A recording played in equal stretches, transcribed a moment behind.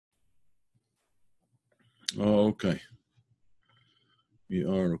Okay. We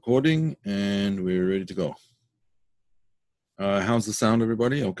are recording and we're ready to go. How's the sound,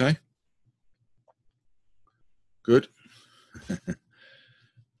 everybody? Okay? Good?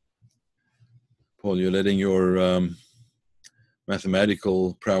 Paul, you're letting your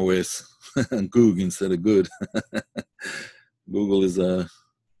mathematical prowess Goog instead of good. Google is a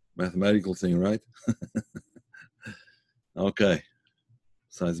mathematical thing, right? Okay.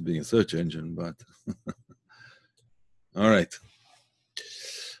 Besides being a search engine, but all right.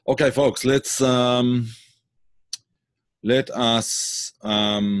 Okay, folks, let us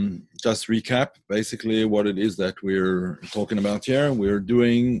just recap basically what it is that we're talking about here. We're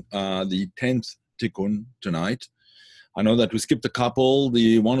doing the 10th Tikun tonight. I know that we skipped a couple.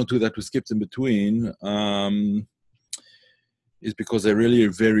 The one or two that we skipped in between is because they're really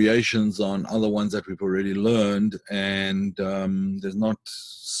variations on other ones that we've already learned, and there's not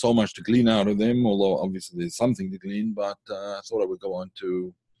so much to glean out of them, although obviously there's something to glean, but I thought I would go on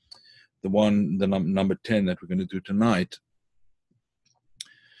to the number 10 that we're going to do tonight.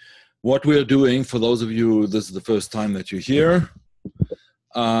 What we're doing, for those of you, this is the first time that you're here,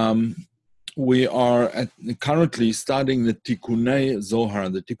 we are currently studying the Tikunei Zohar.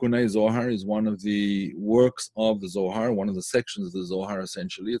 The Tikunei Zohar is one of the works of the Zohar, one of the sections of the Zohar,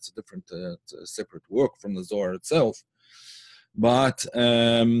 essentially. It's a different, it's a separate work from the Zohar itself. But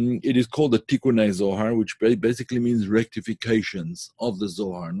it is called the Tikunei Zohar, which basically means rectifications of the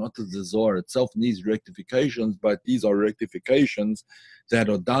Zohar. Not that the Zohar itself needs rectifications, but these are rectifications that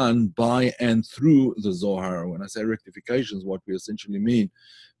are done by and through the Zohar. When I say rectifications, what we essentially mean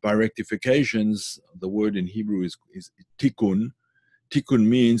by rectifications, the word in Hebrew is Tikun. Tikun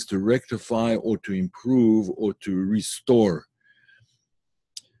means to rectify or to improve or to restore.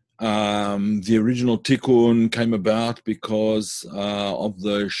 The original Tikun came about because of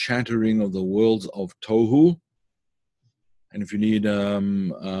the shattering of the worlds of Tohu. And if you need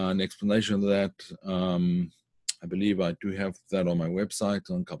an explanation of that, I believe I do have that on my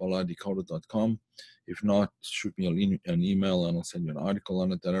website on KabbalahDecoded.com. If not, shoot me an email and I'll send you an article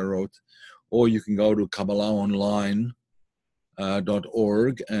on it that I wrote. Or you can go to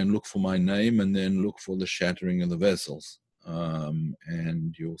KabbalahOnline.org and look for my name and then look for the shattering of the vessels.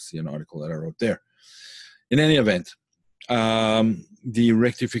 And you'll see an article that I wrote there. In any event, the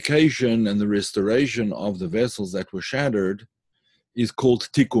rectification and the restoration of the vessels that were shattered is called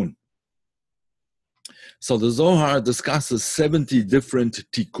Tikun. So the Zohar discusses 70 different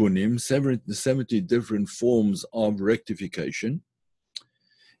Tikunim, 70 different forms of rectification.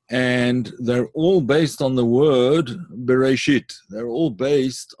 And they're all based on the word Bereshit. They're all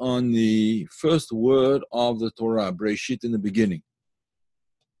based on the first word of the Torah, Bereshit, in the beginning.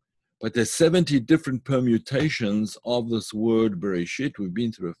 But there's 70 different permutations of this word Bereshit. We've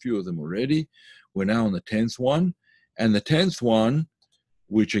been through a few of them already. We're now on the 10th one. And the 10th one,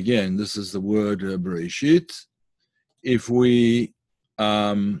 which again, this is the word Bereshit. If we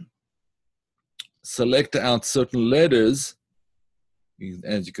select out certain letters,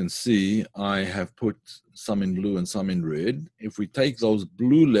 as you can see, I have put some in blue and some in red. If we take those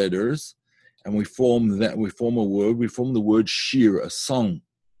blue letters and we form a word, we form the word shir, a song.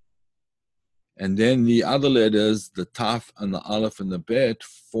 And then the other letters, the taf and the aleph and the bet,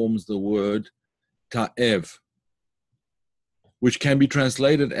 forms the word ta'ev, which can be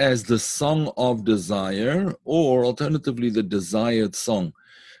translated as the song of desire, or alternatively, the desired song.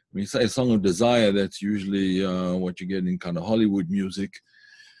 When you say a song of desire, that's usually what you get in kind of Hollywood music,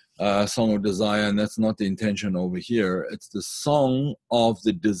 song of desire, and that's not the intention over here. It's the song of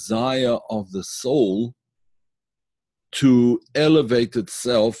the desire of the soul to elevate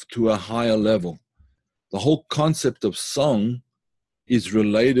itself to a higher level. The whole concept of song is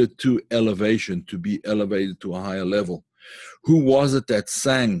related to elevation, to be elevated to a higher level. Who was it that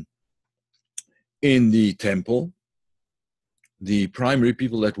sang in the temple? The primary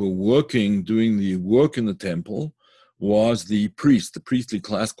people that were doing the work in the temple was the priest, the priestly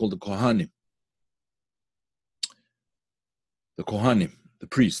class called the Kohanim. The Kohanim, the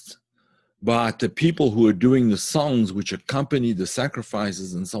priests. But the people who are doing the songs which accompany the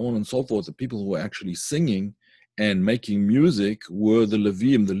sacrifices and so on and so forth, the people who were actually singing and making music were the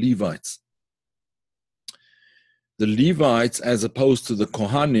Levim, the Levites. The Levites, as opposed to the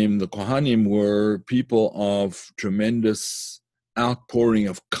Kohanim were people of tremendous outpouring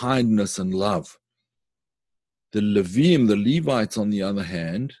of kindness and love. The Levim, the Levites, on the other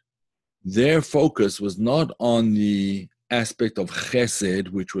hand, their focus was not on the aspect of chesed,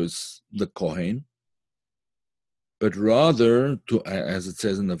 which was the Kohen, but rather, as it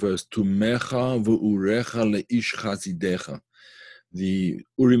says in the verse, Tumecha v'urecha leish chazidecha. the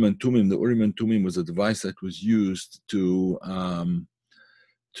Urim and Tumim. The Urim and Tumim was a device that was used to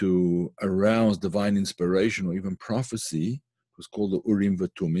arouse divine inspiration or even prophecy. It was called the Urim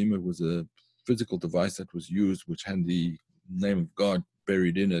Vatumim. It was a physical device that was used, which had the name of God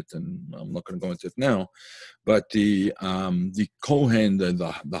buried in it, and I'm not going to go into it now. But the Kohen,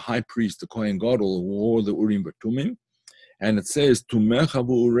 the high priest, the Kohen Gadol, wore the Urim Vatumim, and it says Tumecha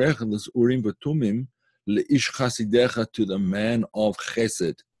v'urecha, this Urim Vatumim, leish chasidecha, to the man of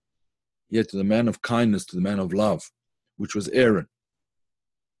Chesed, yet to the man of kindness, to the man of love, which was Aaron.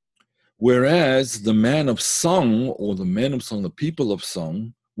 Whereas the man of song, or the men of song, the people of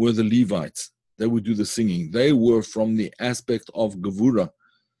song, were the Levites. They would do the singing. They were from the aspect of Gevura,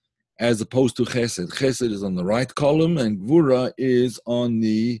 as opposed to Chesed. Chesed is on the right column, and Gevura is on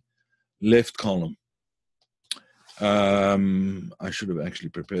the left column. I should have actually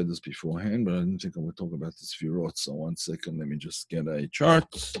prepared this beforehand, but I didn't think I would talk about the Sfirot. So 1 second, let me just get a chart.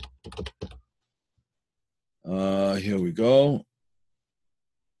 Here we go.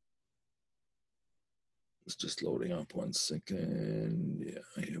 It's just loading up 1 second. Yeah,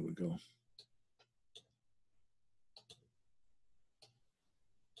 here we go.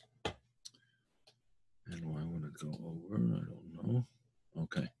 And why would it go over? I don't know.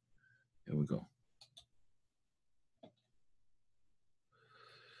 Okay, here we go.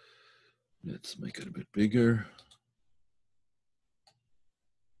 Let's make it a bit bigger.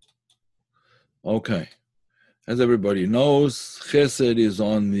 Okay. As everybody knows, Chesed is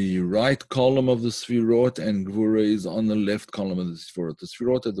on the right column of the Sfirot, and Gvura is on the left column of the Sfirot. The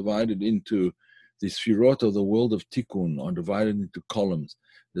Sfirot are divided into, the Sfirot of the world of Tikun are divided into columns.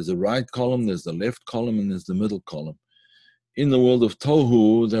 There's a right column, there's the left column, and there's the middle column. In the world of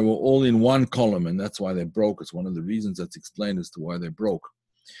Tohu, they were all in one column, and that's why they broke. It's one of the reasons that's explained as to why they broke.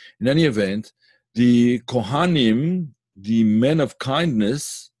 In any event, the Kohanim, the men of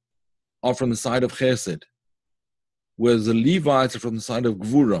kindness, are from the side of Chesed, whereas the Levites are from the side of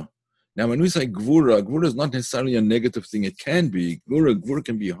Gvura. Now, when we say Gvura, Gvura is not necessarily a negative thing. It can be. Gvura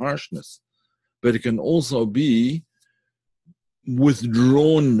can be harshness, but it can also be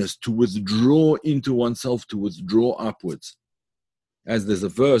withdrawnness, to withdraw into oneself, to withdraw upwards. As there's a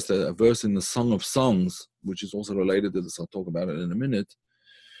verse in the Song of Songs, which is also related to this, I'll talk about it in a minute.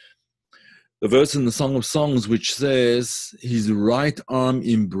 The verse in the Song of Songs which says, his right arm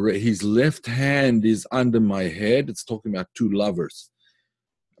his left hand is under my head. It's talking about two lovers,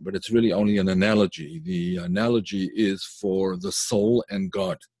 but it's really only an analogy. The analogy is for the soul and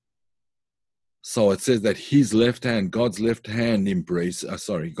God. So it says that his left hand, God's left hand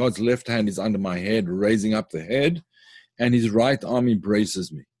God's left hand is under my head, raising up the head, and his right arm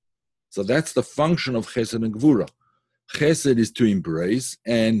embraces me. So that's the function of Chesed and Gvura. Chesed is to embrace,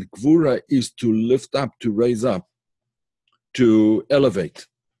 and Gvura is to lift up, to raise up, to elevate.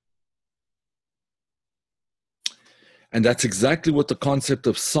 And that's exactly what the concept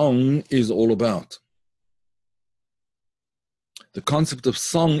of song is all about. The concept of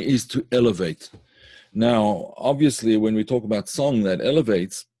song is to elevate. Now, obviously, when we talk about song that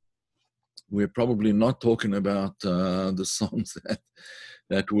elevates, we're probably not talking about the songs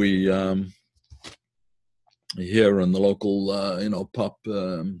that we hear on the local, pop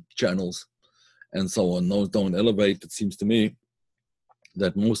channels and so on. Those don't elevate. It seems to me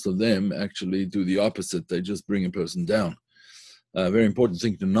that most of them actually do the opposite. They just bring a person down. A very important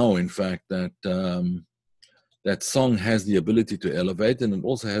thing to know, in fact, that that song has the ability to elevate, and it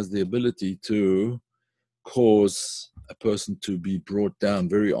also has the ability to cause a person to be brought down.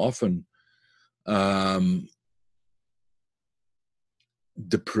 Very often,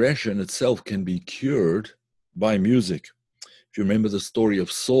 depression itself can be cured by music. If you remember the story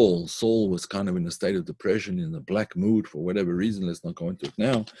of Saul, Saul was kind of in a state of depression, in a black mood for whatever reason. Let's not go into it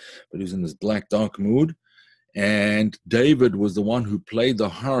now, but he was in this black, dark mood. And David was the one who played the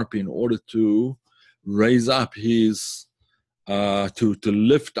harp in order to raise up his, to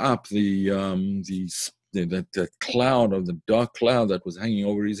lift up that cloud, of the dark cloud that was hanging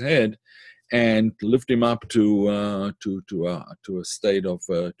over his head, and lift him up into a state of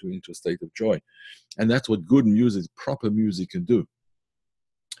joy. And that's what good music, proper music, can do.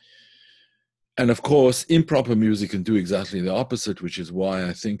 And of course, improper music can do exactly the opposite, which is why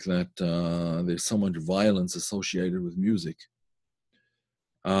I think that there's so much violence associated with music.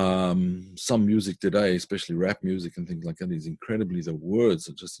 Some music today, especially rap music and things like that, is incredibly, the words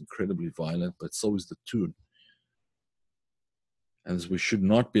are just incredibly violent, but so is the tune. And we should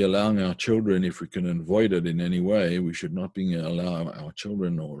not be allowing our children, if we can avoid it in any way, we should not be allowing our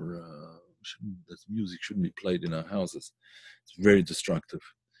children, or this music shouldn't be played in our houses. It's very destructive,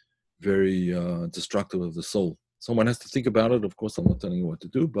 very destructive of the soul. Someone has to think about it. Of course, I'm not telling you what to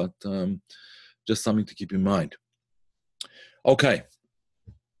do, but just something to keep in mind. Okay.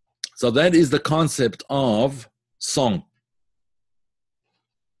 So that is the concept of song.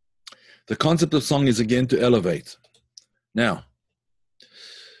 The concept of song is, again, to elevate. Now,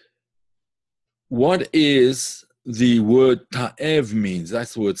 what is the word ta'ev means?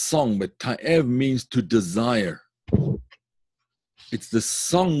 That's the word song, but ta'ev means to desire. It's the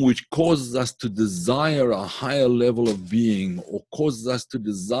song which causes us to desire a higher level of being, or causes us to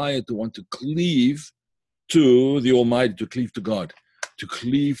desire to want to cleave to the Almighty, to cleave to God, to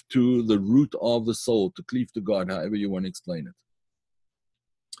cleave to the root of the soul, to cleave to God, however you want to explain it.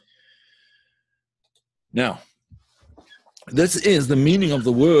 Now, this is the meaning of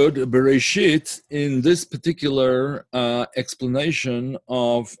the word Bereshit in this particular explanation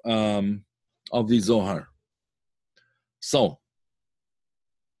of the Zohar. So,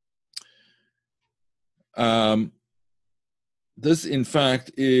 this, in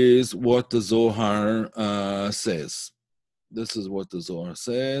fact, is what the Zohar says. This is what the Zohar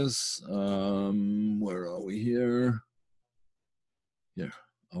says. Where are we here? Here.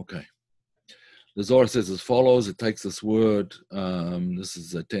 Okay. The Zohar says as follows. It takes this word. This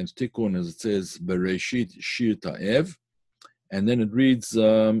is a 10th Tikun, as it says, Bereshit Shir Ta'ev. And then it reads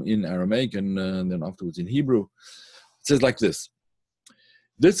in Aramaic and then afterwards in Hebrew. It says like this.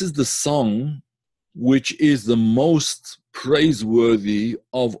 This is the song which is the most praiseworthy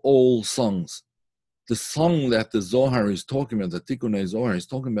of all songs. The song that the Zohar is talking about, the Tikunei Zohar is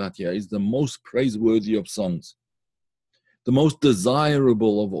talking about here, is the most praiseworthy of songs, the most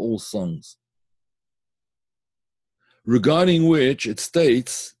desirable of all songs, regarding which it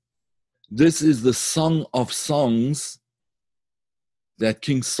states, this is the Song of Songs that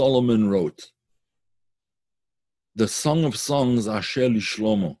King Solomon wrote. The Song of Songs, Asher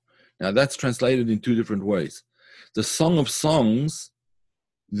Shlomo. Now that's translated in two different ways. The Song of Songs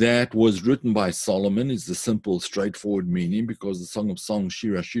that was written by Solomon is the simple, straightforward meaning, because the Song of Songs,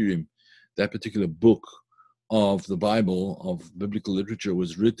 Shir HaShirim, that particular book of the Bible, of biblical literature,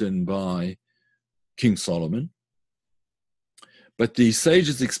 was written by King Solomon. But the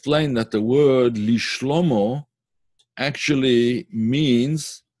sages explain that the word Lishlomo actually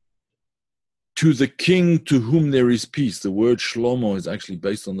means to the king to whom there is peace. The word Shlomo is actually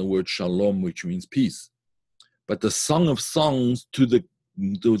based on the word Shalom, which means peace. But the Song of Songs to the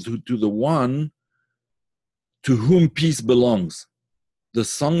one to whom peace belongs. The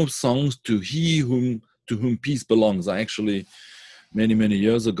Song of Songs to whom peace belongs. I actually, many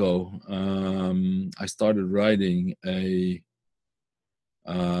years ago, I started writing a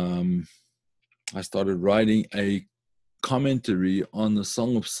commentary on the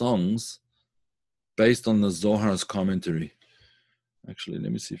Song of Songs based on the Zohar's commentary. Actually,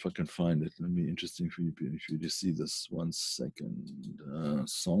 let me see if I can find it. It'll be interesting for you if you just see this. 1 second.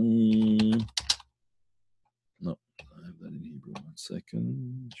 Song. No, I have that in Hebrew. 1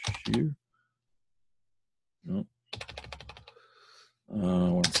 second. Here. No.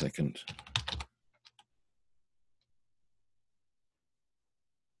 1 second.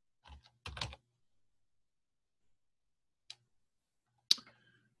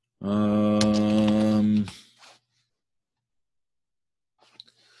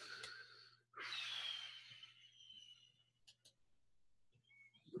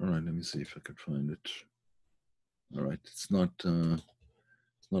 All right, let me see if I can find it. All right, it's not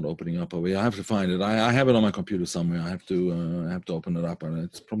opening up over here. I have to find it. I have it on my computer somewhere. I have to open it up, and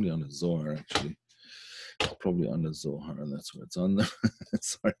it's probably on the Zohar actually. It's probably on the Zohar. That's where it's on.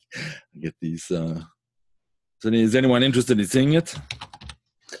 Sorry, I get these. So is anyone interested in seeing it?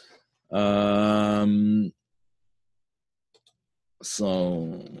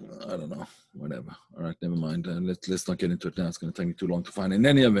 So I don't know. Whatever. All right, never mind. Let's not get into it now. It's going to take me too long to find. In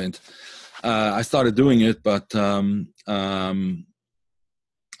any event, I started doing it, but I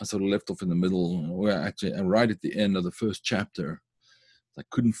sort of left off in the middle, where actually, right at the end of the first chapter, I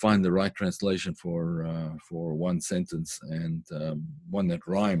couldn't find the right translation for one sentence, and one that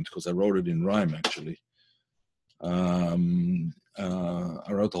rhymed, because I wrote it in rhyme actually. I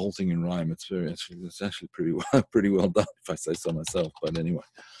wrote the whole thing in rhyme. It's actually pretty well done, if I say so myself. But anyway,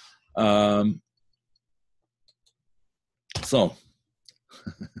 so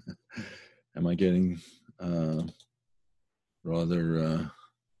am I getting rather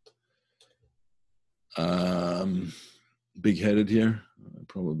big-headed here?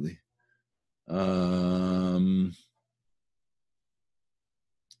 Probably.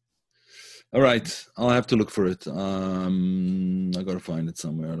 All right, I'll have to look for it. I got to find it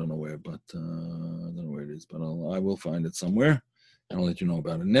somewhere. I don't know where, but I don't know where it is, but I will find it somewhere, And I'll let you know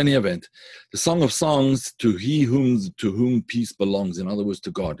about it. In any event, the Song of Songs, to whom peace belongs. In other words,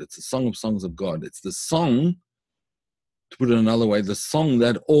 to God. It's the Song of Songs of God. It's the song, to put it another way, the song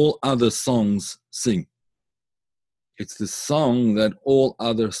that all other songs sing. It's the song that all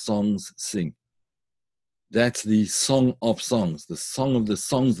other songs sing. That's the Song of Songs, the song of the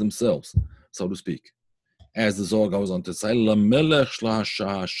songs themselves, so to speak. As the Zohar goes on to say, Lamelech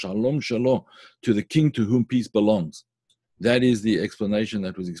shalom shalom, to the king to whom peace belongs. That is the explanation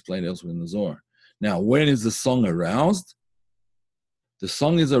that was explained elsewhere in the Zohar. Now, when is the song aroused? The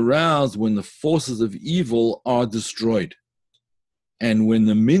song is aroused when the forces of evil are destroyed. And when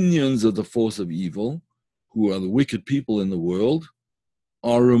the minions of the force of evil, who are the wicked people in the world,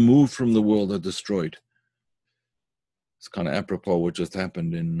 are removed from the world, are destroyed. It's kind of apropos what just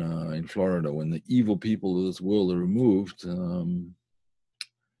happened in Florida. When the evil people of this world are removed,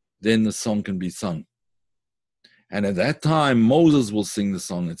 then the song can be sung. And at that time, Moses will sing the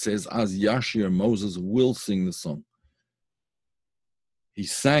song. It says, as Yashir, Moses will sing the song. He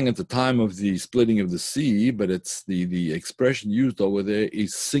sang at the time of the splitting of the sea, but it's the expression used over there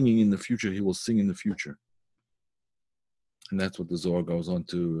is singing in the future. He will sing in the future. And that's what the Zohar goes on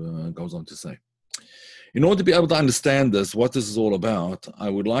to say. In order to be able to understand this, what this is all about, I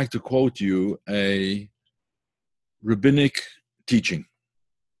would like to quote you a rabbinic teaching.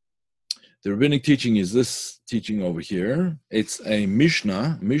 The rabbinic teaching is this teaching over here. It's a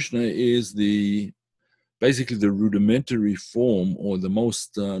Mishnah. Mishnah is basically the rudimentary form, or the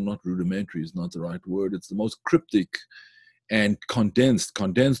most, not rudimentary is not the right word, it's the most cryptic and condensed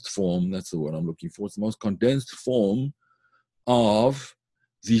form, that's the word I'm looking for. It's the most condensed form of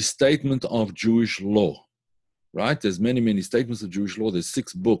the statement of Jewish law, right? There's many statements of Jewish law. There's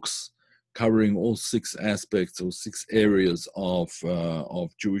 6 books covering all 6 aspects or 6 areas of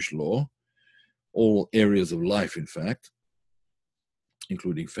Jewish law. All areas of life, in fact,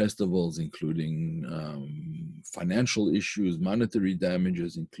 including festivals, including financial issues, monetary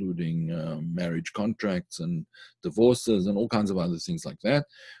damages, including marriage contracts and divorces and all kinds of other things like that.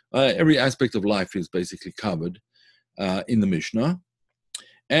 Every aspect of life is basically covered in the Mishnah.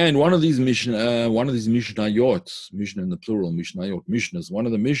 And one of these Mishnayot, Mishnah in the plural, Mishnayot, Mishnahs, one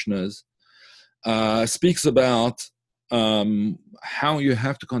of the Mishnahs speaks about how you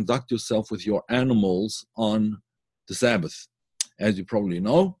have to conduct yourself with your animals on the Sabbath. As you probably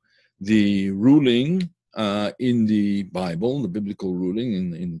know, the ruling in the Bible, the biblical ruling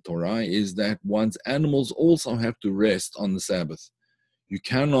in the Torah, is that one's animals also have to rest on the Sabbath. You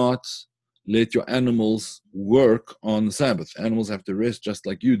cannot let your animals work on the Sabbath. Animals have to rest just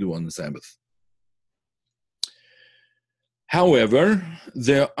like you do on the Sabbath. However,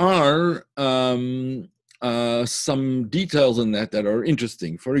 there are some details in that are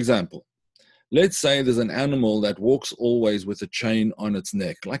interesting. For example, let's say there's an animal that walks always with a chain on its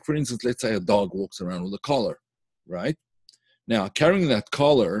neck. Like, for instance, let's say a dog walks around with a collar, right? Now, carrying that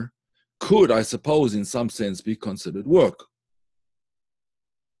collar could, I suppose, in some sense, be considered work.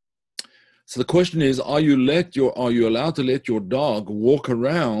 So the question is, are you allowed to let your dog walk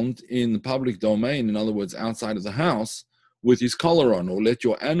around in the public domain, in other words, outside of the house, with his collar on, or let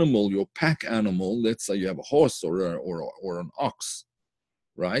your animal, your pack animal, let's say you have a horse or an ox,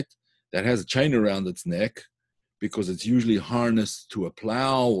 right, that has a chain around its neck because it's usually harnessed to a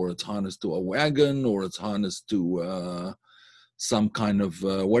plow, or it's harnessed to a wagon, or it's harnessed to some kind of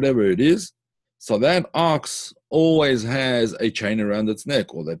whatever it is. So that ox always has a chain around its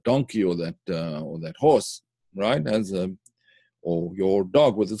neck, or that donkey, or that horse, right, or your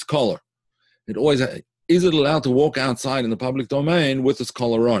dog with its collar. It always is it allowed to walk outside in the public domain with its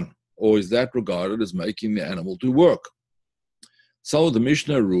collar on, or is that regarded as making the animal do work? So the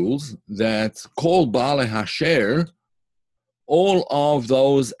Mishnah rules that kol baalei hasher, all of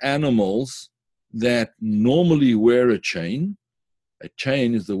those animals that normally wear a chain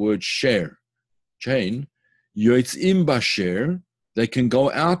is the word sher, chain, yotzim basher, they can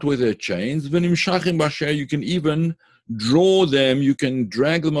go out with their chains, v'nimshachim basher, you can even draw them, you can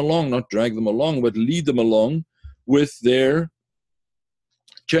drag them along, not drag them along, but lead them along with their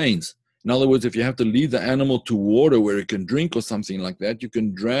chains. In other words, if you have to lead the animal to water where it can drink or something like that, you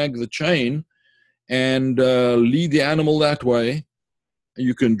can drag the chain and lead the animal that way.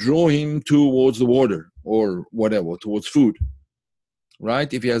 You can draw him towards the water or whatever, towards food,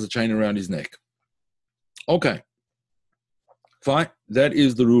 right, if he has a chain around his neck. Okay, fine. That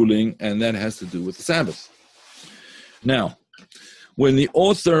is the ruling, and that has to do with the Sabbath. Now, when the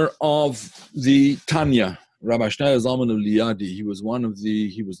author of the Tanya, Rabbi Shneur Zalman of Liadi, he was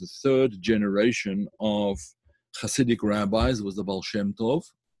the 3rd generation of Hasidic rabbis. It was the Baal Shem Tov,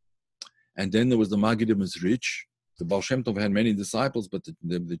 and then there was the Maggid of Mezrich, The Baal Shem Tov had many disciples, but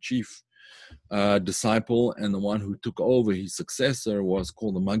the chief disciple and the one who took over his successor was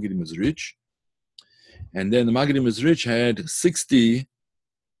called the Maggid Mezrich. And then the Maggid Mezrich had 60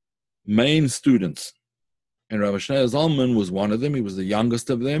 main students. And Rabbi Shneur Zalman was one of them. He was the youngest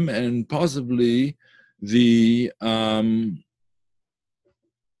of them, and possibly he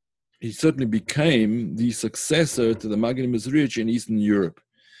certainly became the successor to the Maggid Mezrich in Eastern Europe.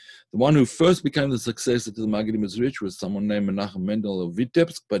 The one who first became the successor to the Maggid Mezrich was someone named Menachem Mendel of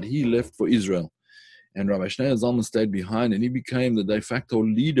Vitebsk, but he left for Israel. And Rabbi Shneur Zalman stayed behind, and he became the de facto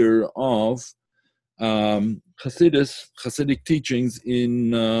leader of Hasidic teachings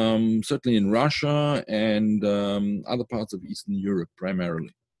in certainly in Russia and other parts of Eastern Europe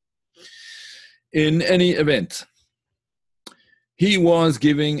primarily. In any event, he was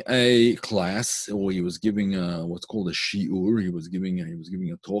giving a class, or he was giving what's called a shiur. He was giving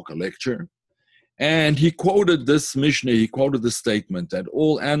a talk, a lecture, and he quoted this Mishnah. He quoted the statement that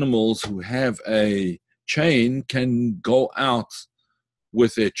all animals who have a chain can go out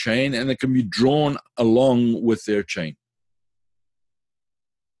with their chain, and they can be drawn along with their chain.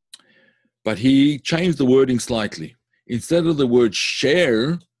 But he changed the wording slightly. Instead of the word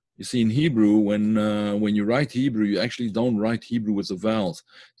share, you see in Hebrew, when you write Hebrew, you actually don't write Hebrew with the vowels.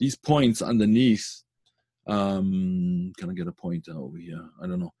 These points underneath, can I get a pointer over here? I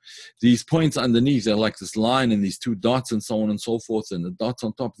don't know. These points underneath, they're like this line and these two dots and so on and so forth, and the dots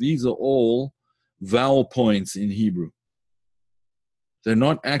on top, these are all vowel points in Hebrew. They're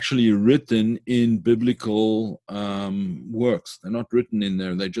not actually written in biblical works. They're not written in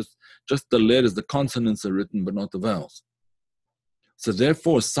there. They're just the letters, the consonants are written, but not the vowels. So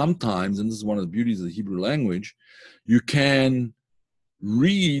therefore, sometimes, and this is one of the beauties of the Hebrew language, you can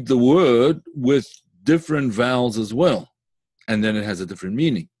read the word with different vowels as well, and then it has a different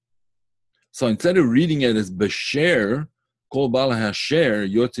meaning. So instead of reading it as Besher, Kol Bala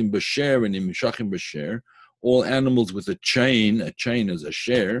Hasher, Yotzim Besher, and Imishachim Besher, all animals with a chain is a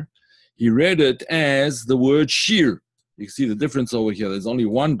share, he read it as the word shear. You can see the difference over here. There's only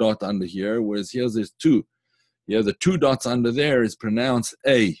one dot under here, whereas here there's two. Yeah, the two dots under there is pronounced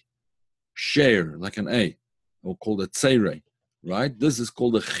A, share, like an A, or called a tseire, right? This is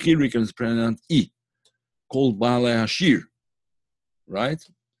called a chirik and it's pronounced I, called Baalei Hashir, right?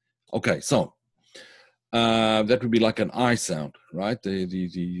 Okay, so that would be like an I sound, right?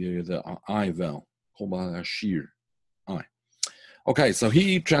 The I vowel. Okay, so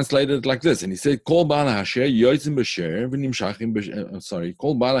he translated it like this, and he said, "Kol Baalei Hasher yotzim b'sher v'nimshachim b'sher."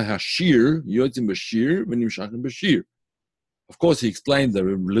 Kol Baalei Hashir yotzim b'shir v'nimshachim b'shir. Of course, he explained the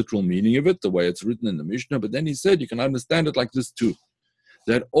literal meaning of it, the way it's written in the Mishnah, but then he said you can understand it like this too: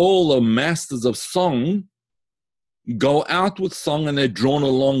 that all the masters of song go out with song and they're drawn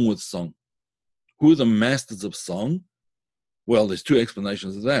along with song. Who are the masters of song? Well, there's two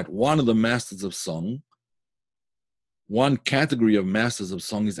explanations of that. One of the masters of song, one category of masters of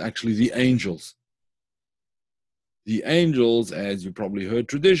song is actually the angels. The angels, as you probably heard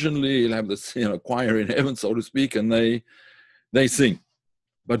traditionally, you'll have this choir in heaven, so to speak, and they sing.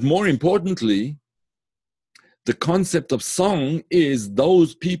 But more importantly, the concept of song is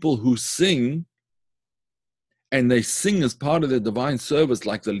those people who sing, and they sing as part of their divine service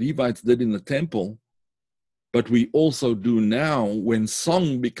like the Levites did in the temple. But we also do now when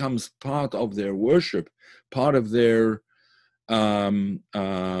song becomes part of their worship, part of their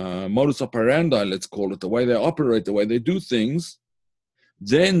modus operandi, let's call it, the way they operate, the way they do things,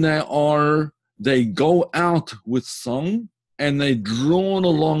 then they go out with song and they're drawn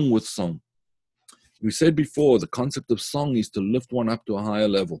along with song. We said before, the concept of song is to lift one up to a higher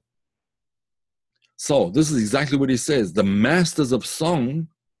level. So this is exactly what he says. The masters of song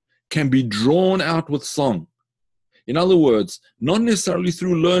can be drawn out with song. In other words, not necessarily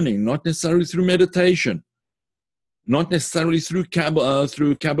through learning, not necessarily through meditation, not necessarily through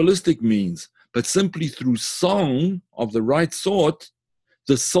Kabbalistic means, but simply through song of the right sort,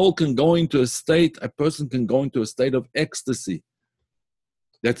 the soul can go into a person can go into a state of ecstasy.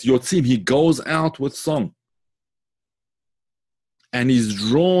 That's Yotzim. He goes out with song. And he's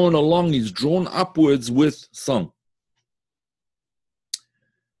drawn along, he's drawn upwards with song.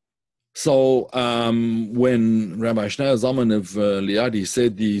 So when Rabbi Shneur Zalman of Liadi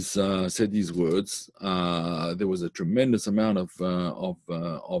said these words, there was a tremendous amount of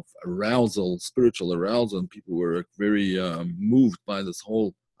arousal, spiritual arousal, and people were very moved by this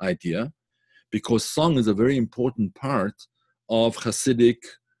whole idea, because song is a very important part of Hasidic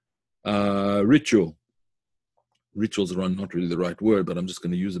ritual. Rituals are not really the right word, but I'm just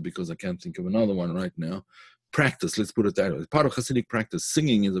going to use it because I can't think of another one right now. practice. Let's put it that way. Part of Hasidic practice.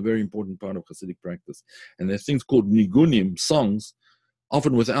 Singing is a very important part of Hasidic practice. And there are things called nigunim, songs,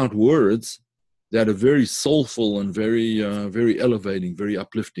 often without words, that are very soulful and very elevating, very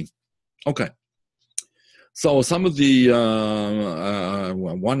uplifting. Okay. So some of the,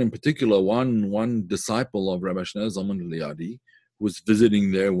 one in particular, one disciple of Rabbi Shneur Zalman Liadi was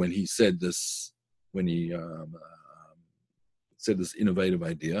visiting there when he said this, when he said this innovative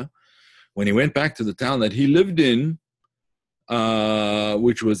idea. When he went back to the town that he lived in,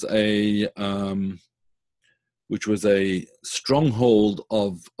 which was a stronghold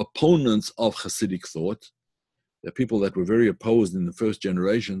of opponents of Hasidic thought. There are people that were very opposed in the first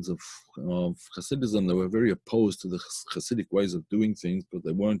generations of Hasidism. They were very opposed to the Hasidic ways of doing things, but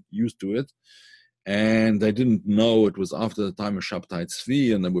they weren't used to it. And they didn't know it was after the time of Shabtai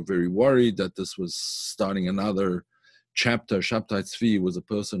Tzvi, and they were very worried that this was starting another chapter. Shabtai Tzvi was a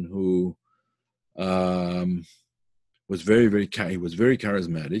person who was very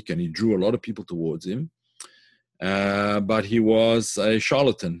charismatic, and he drew a lot of people towards him. But he was a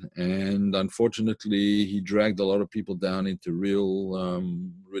charlatan, and unfortunately, he dragged a lot of people down into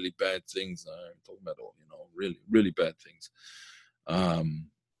really bad things. I'm talking about really bad things,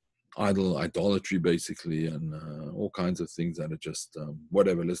 idolatry, basically, and all kinds of things that are just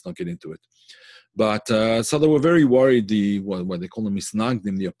whatever. Let's not get into it. But so they were very worried. What they call them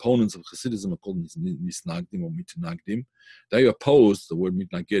misnagdim, the opponents of Hasidism are called misnagdim or mitnagdim. They opposed, the word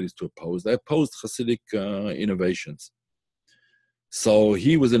mitnaged is to oppose. They opposed Hasidic innovations. So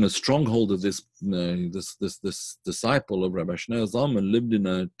he was in a stronghold of this disciple of Rabbi Shneur Zalman, lived in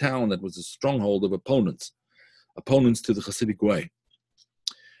a town that was a stronghold of opponents to the Hasidic way.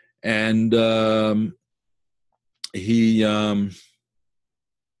 And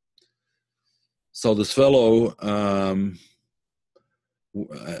so this fellow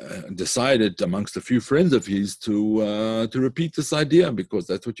decided, amongst a few friends of his, to repeat this idea, because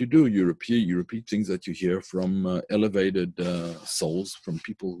that's what you do. You repeat things that you hear from elevated souls, from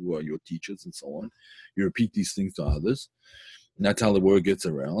people who are your teachers and so on. You repeat these things to others. And that's how the word gets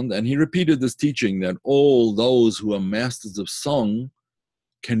around. And he repeated this teaching that all those who are masters of song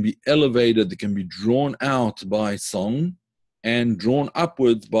can be elevated, they can be drawn out by song and drawn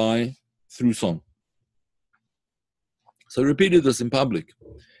upwards through song. So he repeated this in public,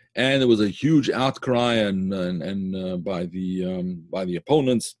 and there was a huge outcry and by the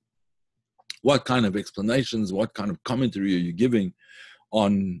opponents. What kind of explanations, what kind of commentary are you giving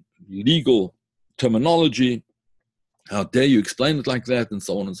on legal terminology? How dare you explain it like that, and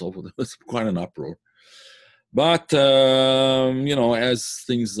so on and so forth. It was quite an uproar. But, as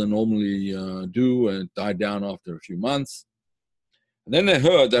things normally do, it died down after a few months. And then they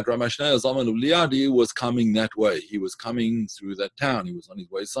heard that Rabbi Shneur Zalman Liadi was coming that way. He was coming through that town. He was on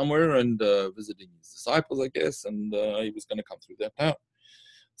his way somewhere and visiting his disciples, I guess, and he was going to come through that town.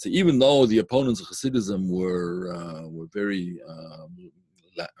 So even though the opponents of Hasidism were very,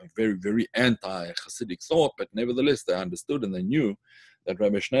 very anti-Hasidic thought, but nevertheless they understood and they knew that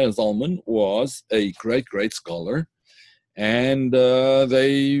Rabbi Shneur Zalman was a great, great scholar, and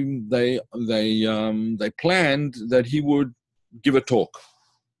they planned that he would give a talk.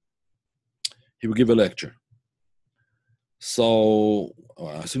 He would give a lecture. So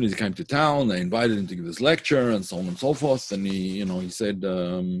as soon as he came to town, they invited him to give his lecture and so on and so forth. And he said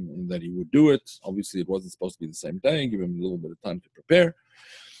that he would do it. Obviously, it wasn't supposed to be the same day. Give him a little bit of time to prepare.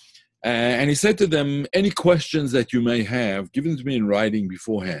 And he said to them, any questions that you may have, give them to me in writing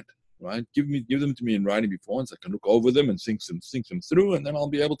beforehand, right? Give them to me in writing beforehand so I can look over them and think them through, and then I'll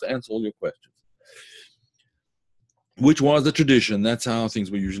be able to answer all your questions. Which was the tradition. That's how things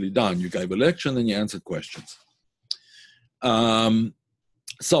were usually done. You gave a lecture and then you answered questions.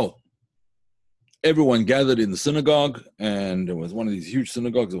 So everyone gathered in the synagogue, and there was one of these huge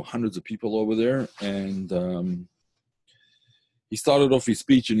synagogues. There were hundreds of people over there, and he started off his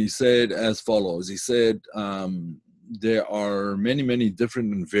speech and he said as follows. He said, there are many, many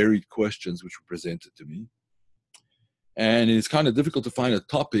different and varied questions which were presented to me. And it's kind of difficult to find a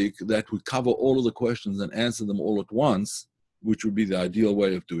topic that would cover all of the questions and answer them all at once, which would be the ideal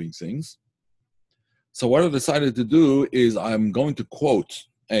way of doing things. So what I decided to do is I'm going to quote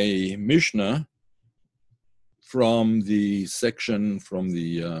a Mishnah from the section, from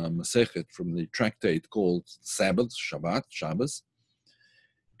the Masechet, from the tractate called Sabbath, Shabbat, Shabbos.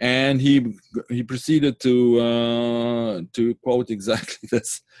 And he proceeded to quote exactly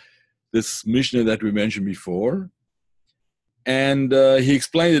this Mishnah that we mentioned before. And he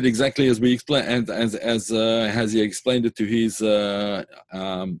explained it exactly as we explained, as he explained it to his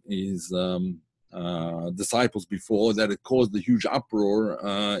disciples before, that it caused a huge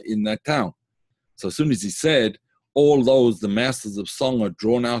uproar in that town. So as soon as he said, all those, the masters of song, are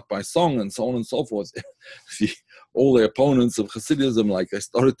drawn out by song, and so on and so forth, all the opponents of Hasidism, like, they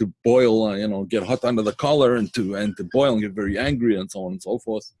started to boil, get hot under the collar and to boil and get very angry and so on and so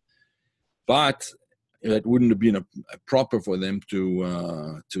forth. But it wouldn't have been proper for them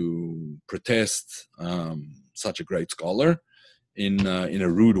to protest such a great scholar in a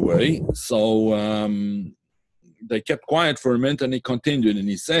rude way. So they kept quiet for a minute, and he continued, and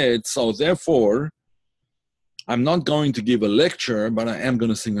he said, so therefore, I'm not going to give a lecture, but I am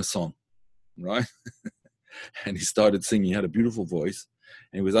going to sing a song, right? And he started singing. He had a beautiful voice,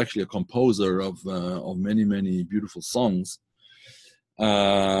 and he was actually a composer of many, many beautiful songs.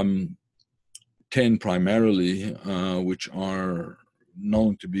 10 primarily, which are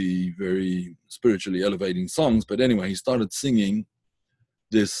known to be very spiritually elevating songs. But anyway, he started singing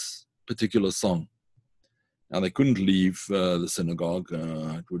this particular song. Now, they couldn't leave the synagogue.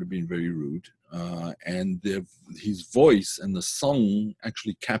 It would have been very rude. And his voice and the song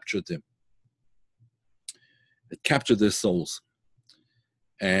actually captured them. It captured their souls.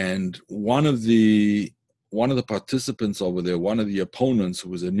 And one of the participants over there, one of the opponents, who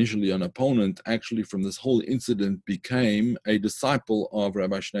was initially an opponent, actually from this whole incident became a disciple of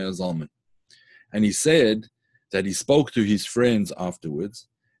Rabbi Shneur Zalman. And he said that he spoke to his friends afterwards,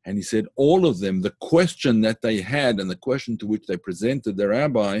 and he said all of them, the question that they had and the question to which they presented their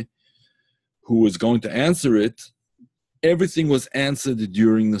rabbi, who was going to answer it, everything was answered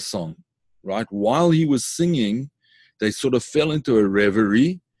during the song, right? While he was singing, they sort of fell into a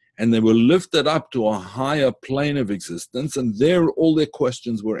reverie, and they were lifted up to a higher plane of existence, and there all their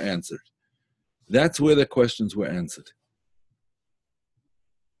questions were answered. That's where their questions were answered.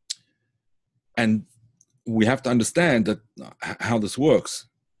 And we have to understand that how this works.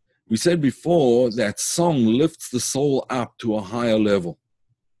 We said before that song lifts the soul up to a higher level.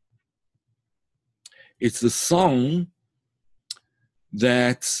 It's the song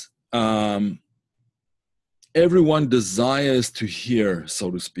that everyone desires to hear,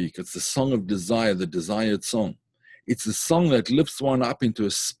 so to speak. It's the song of desire, the desired song. It's the song that lifts one up into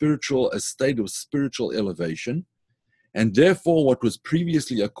a state of spiritual elevation. And therefore, what was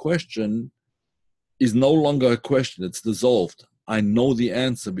previously a question is no longer a question. It's dissolved. I know the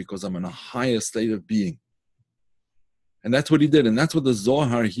answer because I'm in a higher state of being. And that's what he did. And that's what the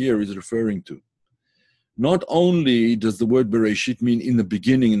Zohar here is referring to. Not only does the word Bereshit mean in the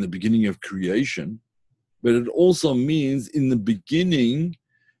beginning of creation, but it also means in the beginning,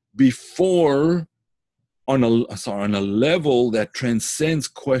 before, on a level that transcends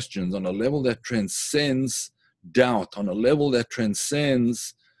questions, on a level that transcends doubt, on a level that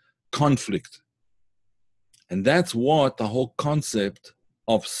transcends conflict. And that's what the whole concept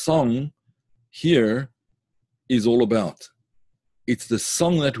of song here is all about. It's the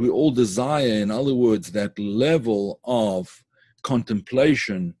song that we all desire. In other words, that level of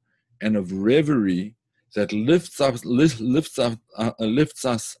contemplation and of reverie that lifts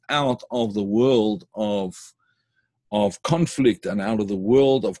us out of the world of conflict, and out of the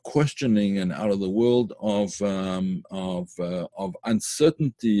world of questioning, and out of the world of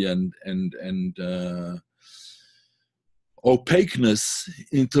uncertainty and opaqueness,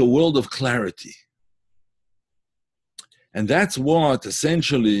 into a world of clarity. And that's what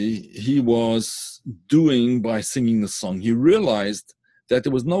essentially he was doing by singing the song. He realized that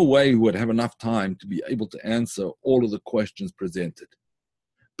there was no way he would have enough time to be able to answer all of the questions presented.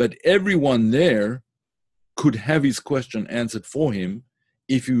 But everyone there could have his question answered for him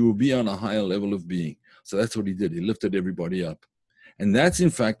if he would be on a higher level of being. So that's what he did. He lifted everybody up. And that's,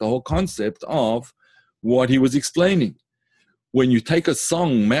 in fact, the whole concept of what he was explaining. When you take a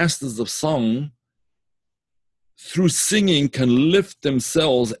song, masters of song, through singing can lift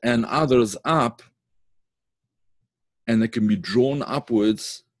themselves and others up, and they can be drawn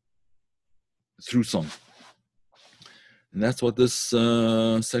upwards through song. And that's what this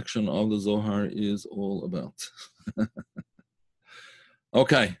section of the Zohar is all about.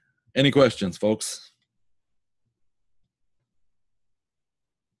 Okay, any questions, folks?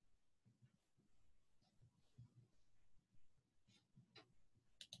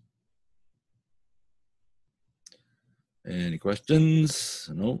 Any questions?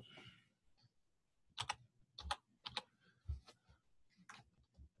 No?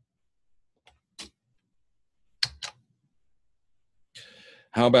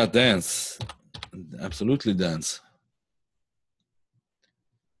 How about dance? Absolutely dance.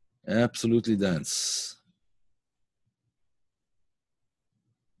 Absolutely dance.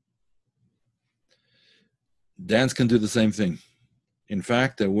 Dance can do the same thing. In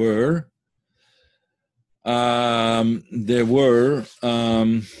fact, there were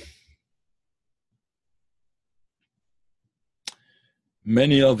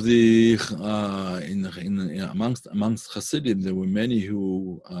many of the amongst Hasidim, there were many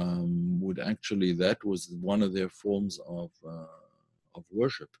who would actually, that was one of their forms of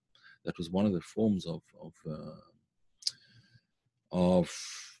worship. That was one of the forms of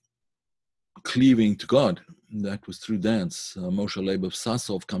cleaving to God. That was through dance. Moshe Leib of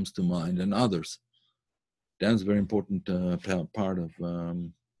Sassov comes to mind, and others. Dance is a very important part of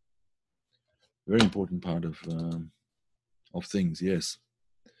things. Yes.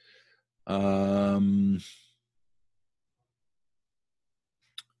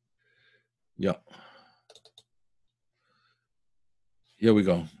 Yeah. Here we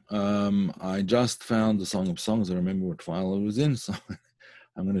go. I just found the Song of Songs. I remember what file it was in, so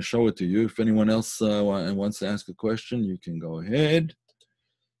I'm going to show it to you. If anyone else wants to ask a question, you can go ahead.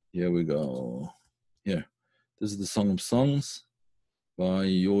 Here we go. Here. This is the Song of Songs by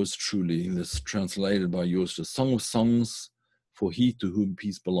yours truly. This is translated by yours. The Song of Songs for he to whom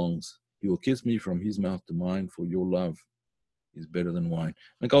peace belongs. He will kiss me from his mouth to mine, for your love is better than wine.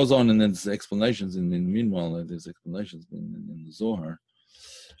 And it goes on, and there's explanations. In the meanwhile, there's explanations in the Zohar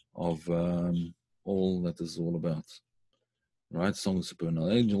of all that this is all about. Right? Song of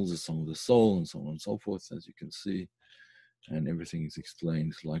Supernal Angels, the Song of the Soul, and so on and so forth, as you can see. And everything is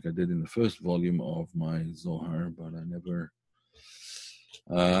explained like I did in the first volume of my Zohar, but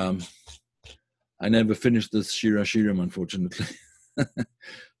I never finished this Shira Shirim, unfortunately.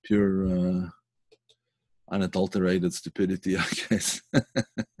 Pure unadulterated stupidity, I guess.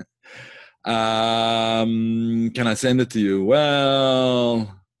 Can I send it to you?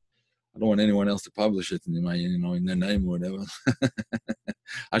 Well, I don't want anyone else to publish it in their name or whatever.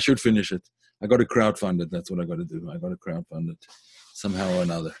 I should finish it. I got to crowdfund it. That's what I got to do. I got to crowdfund it somehow or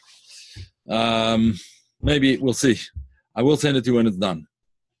another. Maybe we'll see. I will send it to you when it's done.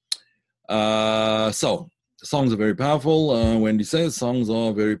 So the songs are very powerful. Wendy says songs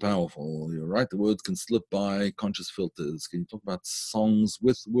are very powerful. You're right. The words can slip by conscious filters. Can you talk about songs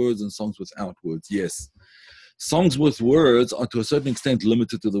with words and songs without words? Yes. Songs with words are to a certain extent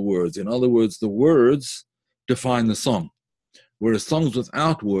limited to the words. In other words, the words define the song. Whereas songs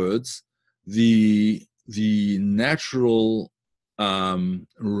without words, the natural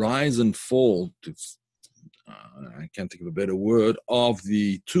rise and fall, I can't think of a better word, of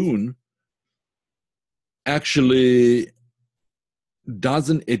the tune actually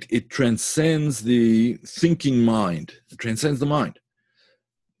doesn't, it transcends the thinking mind. It transcends the mind.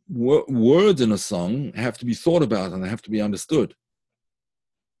 Words in a song have to be thought about and they have to be understood.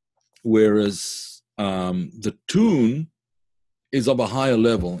 Whereas the tune is of a higher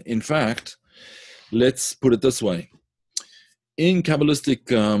level. In fact, let's put it this way. In Kabbalistic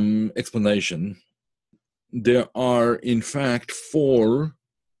explanation, there are, in fact, 4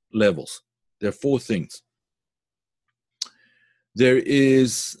 levels. There are 4 things. There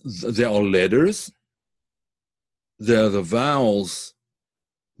are letters. There are the vowels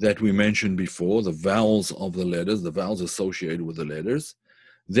that we mentioned before, the vowels of the letters, the vowels associated with the letters.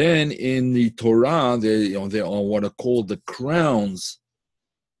 Then in the Torah, there are what are called the crowns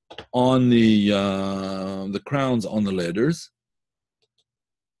on the crowns on the letters.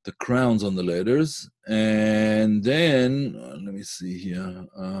 The crowns on the letters. And then, let me see here.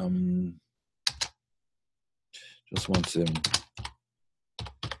 Just 1 second.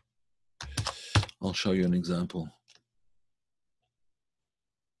 I'll show you an example.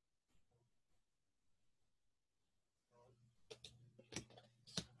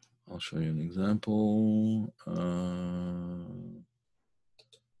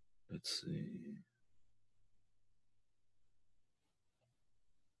 Let's see.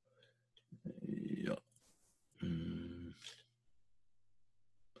 Yeah.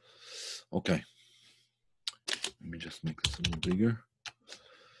 Okay. Let me just make this a little bigger.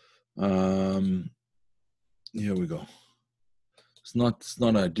 Here we go. It's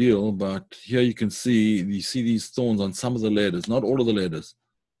not ideal, but here you see these thorns on some of the letters, not all of the letters.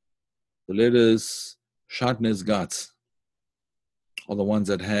 The letters Shatnez Gats are the ones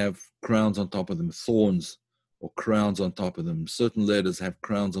that have crowns on top of them, thorns or crowns on top of them. Certain letters have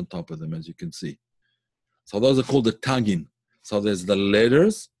crowns on top of them, as you can see. So those are called the tagin. So there's the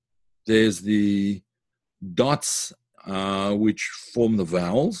letters, there's the dots, which form the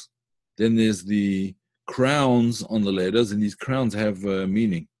vowels. Then there's the crowns on the letters, and these crowns have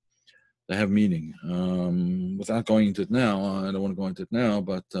meaning. They have meaning. Without going into it now, I don't want to go into it now,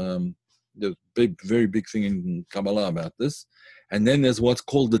 but there's a very big thing in Kabbalah about this. And then there's what's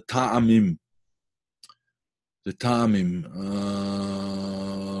called the ta'amim. The ta'amim.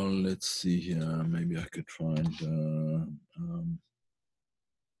 Let's see here. Maybe I could find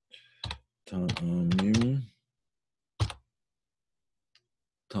ta'amim.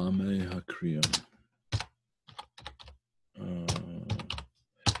 Tamei Hakriya.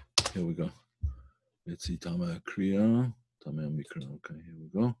 Here we go. Let's see, Tamei Hakriya. Tamei Mikra. Okay, here we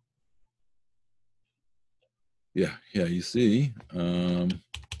go. Yeah, you see.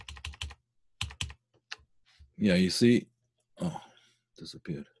 You see. Oh,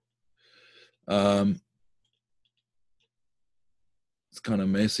 disappeared. It's kind of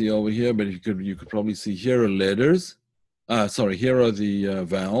messy over here, but you could probably see here are letters. Here are the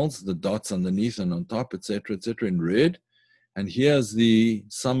vowels, the dots underneath and on top, etc., in red. And here's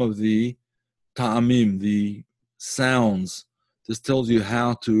some of the ta'amim, the sounds. This tells you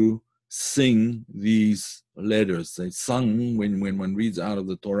how to sing these letters. They sung when one reads out of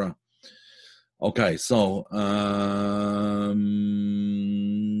the Torah. Okay, so let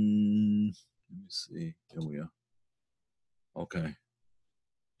me see. Here we are. Okay.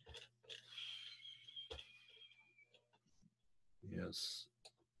 Yes.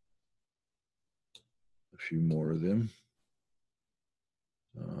 A few more of them.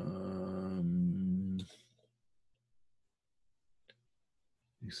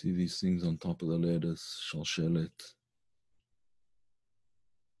 You see these things on top of the letters, shalshelet,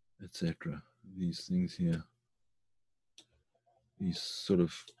 etc. These things here. These sort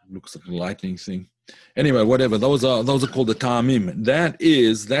of looks like a lightning thing. Anyway, whatever. Those are called the ta'amim.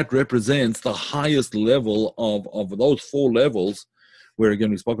 That represents the highest level of those four levels, where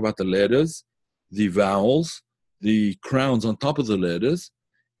again we spoke about the letters, the vowels, the crowns on top of the letters,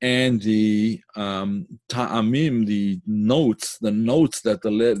 and the ta'amim, the notes that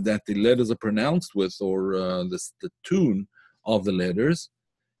the letters are pronounced with, or the tune of the letters,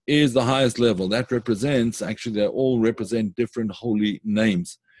 is the highest level. That represents, actually, they all represent different holy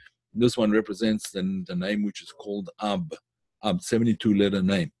names. This one represents the name which is called Ab, 72-letter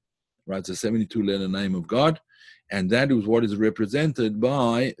name, right? It's a 72-letter name of God, and that is what is represented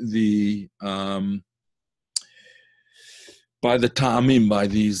by the ta'amim, by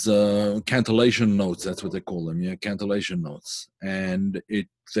these cantillation notes. That's what they call them, cantillation notes. And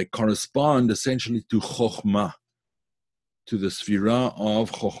they correspond essentially to Chokhmah, to the Sphira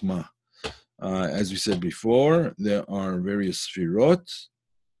of Chokhmah. As we said before, there are various Sphirot.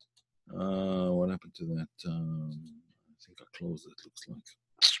 What happened to that? I think I closed it, looks like.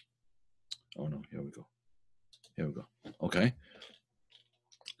 Oh no, here we go. Okay.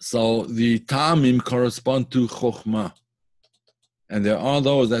 So the ta'amim correspond to Chokhmah. And there are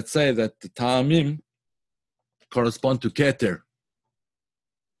those that say that the ta'amim correspond to Keter.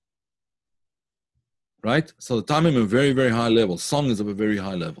 Right? So the ta'amim are very, very high level. Song is of a very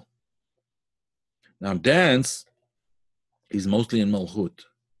high level. Now, dance is mostly in Malchut.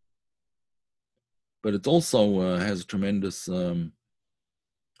 But it also has a tremendous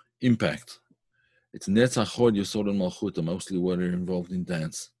impact. It's Netzach, Hod, Yesod, and Malchut are mostly what are involved in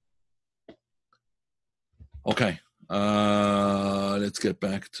dance. Okay. Let's get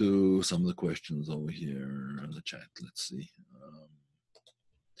back to some of the questions over here in the chat. Let's see.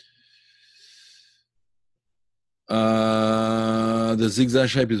 The zigzag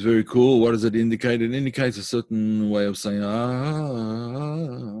shape is very cool. What does it indicate? It indicates a certain way of saying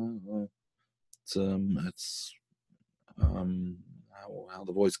it's how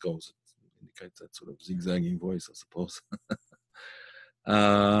the voice goes. It indicates that sort of zigzagging voice, I suppose.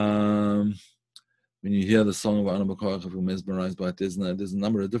 When you hear the song of Anna Bakarach, if you're mesmerized by it, there's a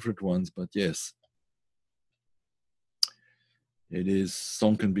number of different ones, but yes, it is.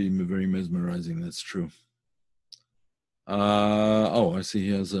 Song can be very mesmerizing. That's true. I see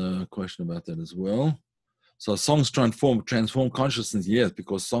here's a question about that as well. So songs transform consciousness, yes,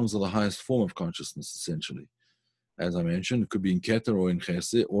 because songs are the highest form of consciousness, essentially. As I mentioned, it could be in Keter or in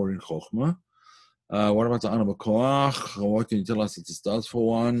Chesed or in Chokhmah. What about the Ana B'Koach? What can you tell us it does for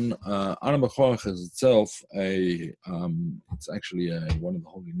one? Ana B'Koach is itself it's actually one of the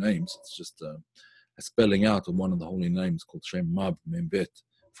holy names. It's just a spelling out of one of the holy names called Shem Mab Membet,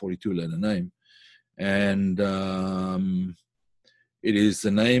 42-letter name. And it is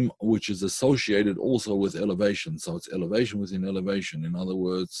the name which is associated also with elevation. So it's elevation within elevation. In other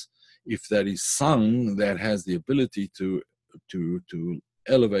words, if that is sung, that has the ability to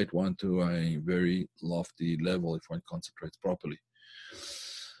elevate one to a very lofty level if one concentrates properly.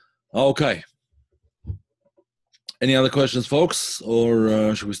 Okay. Any other questions, folks?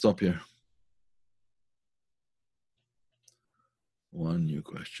 Or should we stop here? One new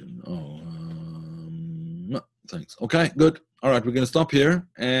question. No, thanks. Okay, good. All right, we're going to stop here.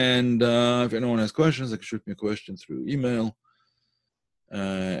 And if anyone has questions, they can shoot me a question through email.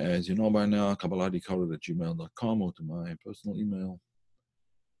 As you know by now, kabbalah@gmail.com, or to my personal email.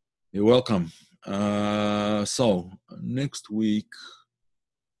 You're welcome. So next week,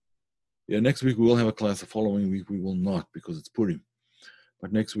 Yeah, next week we will have a class. The following week we will not, because it's Purim.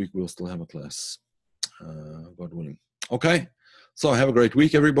 But next week we'll still have a class, God willing. Okay, so have a great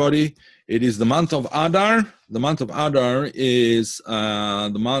week, everybody. It is the month of Adar. The month of Adar is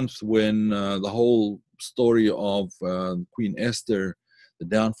the month when the whole story of Queen Esther, the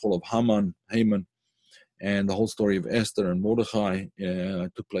downfall of Haman, and the whole story of Esther and Mordechai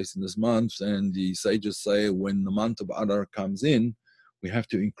took place in this month. And the sages say when the month of Adar comes in, we have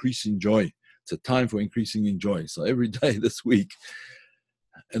to increase in joy. It's a time for increasing in joy. So every day this week,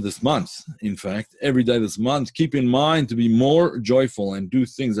 and this month, in fact, every day this month, keep in mind to be more joyful and do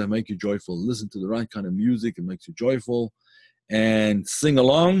things that make you joyful. Listen to the right kind of music that makes you joyful, and sing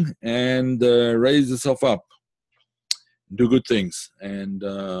along and raise yourself up. Do good things, and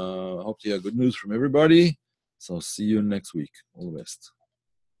hope to hear good news from everybody. So see you next week. All the best.